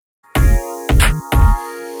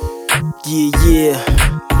Yeah.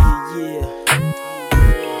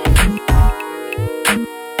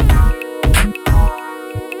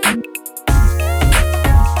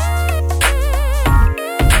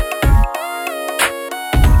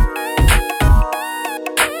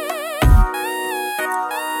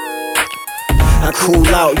 I cool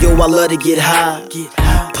out, yo, I love to get high.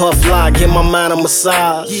 Puff fly, give my mind a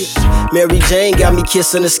massage. Mary Jane got me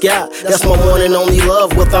kissing the sky. That's my one and only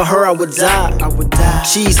love. Without her, I would die.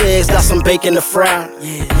 Cheese eggs, got some bacon to fry.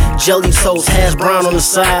 Jelly toast, hash brown on the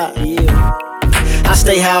side. I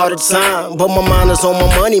stay high all the time, but my mind is on my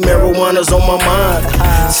money, marijuana's on my mind.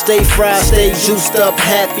 Stay fried, stay juiced up,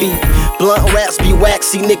 happy. Blunt raps be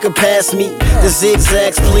waxy, nigga pass me the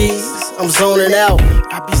zigzags, please. I'm zoning out.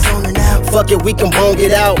 I be zoning out. Fuck it, we can bone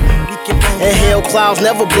it out. Inhale clouds,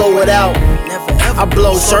 never blow it out. I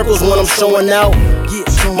blow circles when I'm showing out.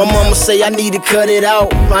 My mama say I need to cut it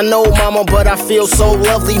out. I know, mama, but I feel so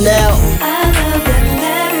lovely now. I love that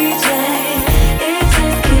Mary Jane. It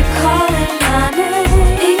just keep calling my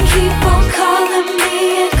name. It keep on calling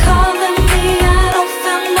me and calling me. I don't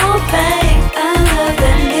feel no pain. I love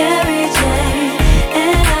that Mary Jane,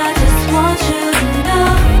 and I just want you to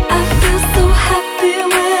know I feel so happy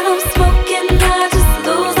when I'm smoking. I just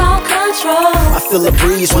lose all control. I feel a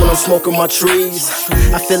breeze when I'm smoking my trees.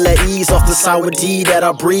 I feel at ease off the sour D that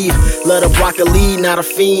I breathe. Love the broccoli, not a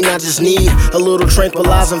fiend, I just need a little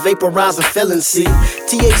tranquilizing, vaporizing feeling. See,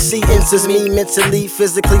 THC enters me mentally,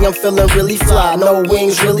 physically I'm feeling really fly. No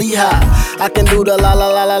wings, really high. I can do the la la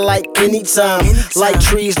la la like anytime. Like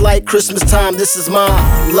trees, like Christmas time. This is my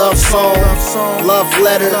love song, love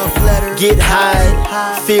letter. Get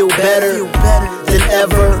high, feel better than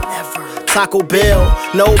ever. Taco Bell,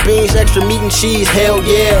 no beans, extra meat and cheese, hell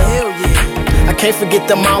yeah. I can't forget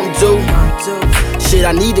the Mountain Dew. Shit,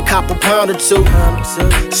 I need a couple pound or two.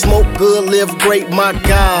 Smoke good, live great, my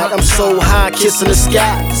God. I'm so high, kissing the sky. I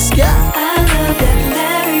love that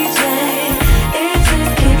Mary Jane. It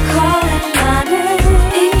just keep calling my name.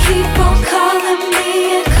 It keep on calling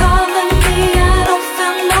me and calling me. I don't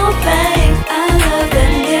feel no pain. I love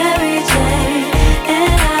that Mary Jane,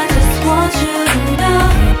 and I just want you to know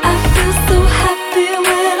I feel so happy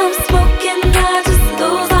when I'm smoking. I just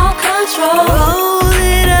lose all control. Roll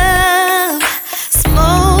it up,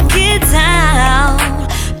 smoke it down,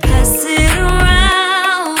 pass it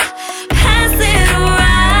around, pass it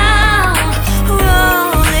around.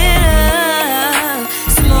 Roll it up,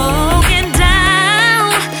 smoke it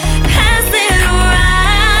down, pass it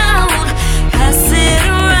around, pass it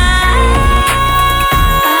around.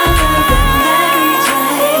 I love that Mary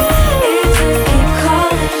Jane. It just keep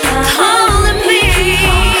calling me,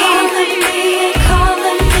 calling me,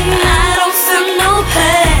 calling me. I don't feel no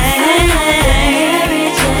pain. Mary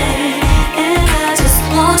Jane, and I just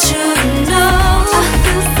want you to know I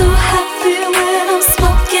feel so happy when I'm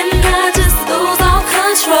smoking. I just lose all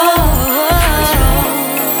control.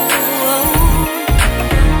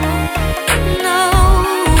 No,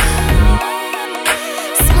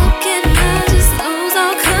 smoking, I just lose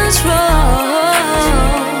all control.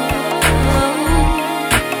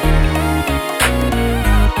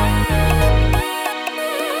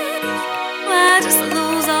 I just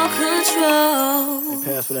lose all control.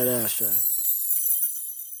 Pass for that ashtray.